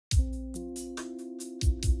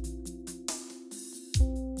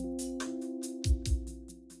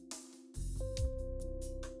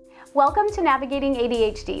Welcome to Navigating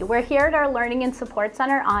ADHD. We're here at our Learning and Support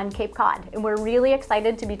Center on Cape Cod, and we're really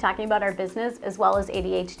excited to be talking about our business as well as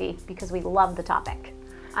ADHD because we love the topic.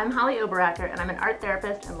 I'm Oberacker, and I'm an art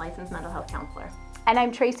therapist and licensed mental health counselor. And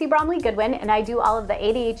I'm Tracey Bromley Goodwin, and I do all of the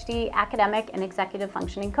ADHD, academic, and executive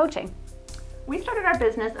functioning coaching. We started our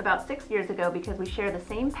business about 6 years ago because we share the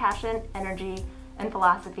same passion, energy, and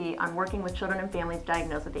philosophy on working with children and families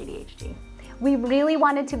diagnosed with ADHD. We really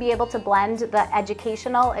wanted to be able to blend the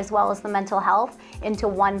educational as well as the mental health into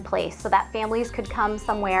one place so that families could come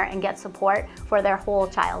somewhere and get support for their whole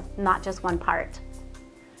child, not just one part.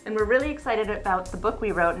 And we're really excited about the book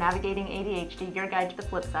we wrote, Navigating ADHD, Your Guide to the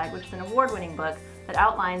Flip Side, which is an award-winning book that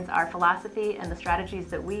outlines our philosophy and the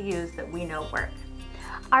strategies that we use that we know work.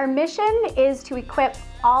 Our mission is to equip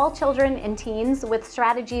all children and teens with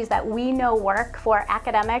strategies that we know work for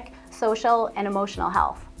academic, social, and emotional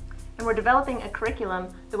health. And we're developing a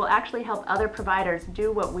curriculum that will actually help other providers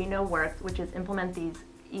do what we know works, which is implement these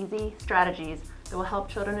easy strategies that will help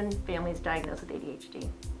children and families diagnosed with ADHD.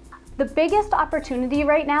 The biggest opportunity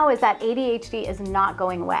right now is that ADHD is not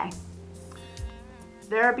going away.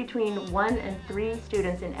 There are between 1 and 3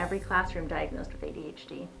 students in every classroom diagnosed with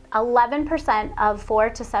ADHD. 11% of 4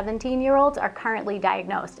 to 17-year-olds are currently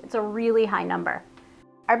diagnosed. It's a really high number.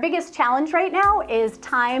 Our biggest challenge right now is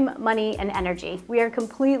time, money, and energy. We are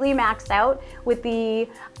completely maxed out with the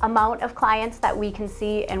amount of clients that we can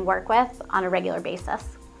see and work with on a regular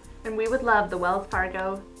basis. And we would love the Wells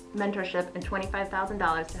Fargo mentorship and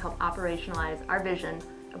 $25,000 to help operationalize our vision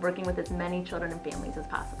of working with as many children and families as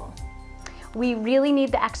possible. We really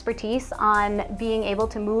need the expertise on being able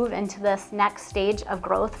to move into this next stage of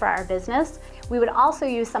growth for our business. We would also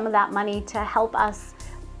use some of that money to help us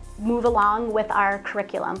move along with our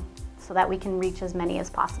curriculum so that we can reach as many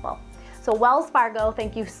as possible. So Wells Fargo,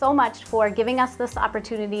 thank you so much for giving us this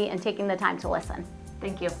opportunity and taking the time to listen.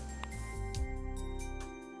 Thank you.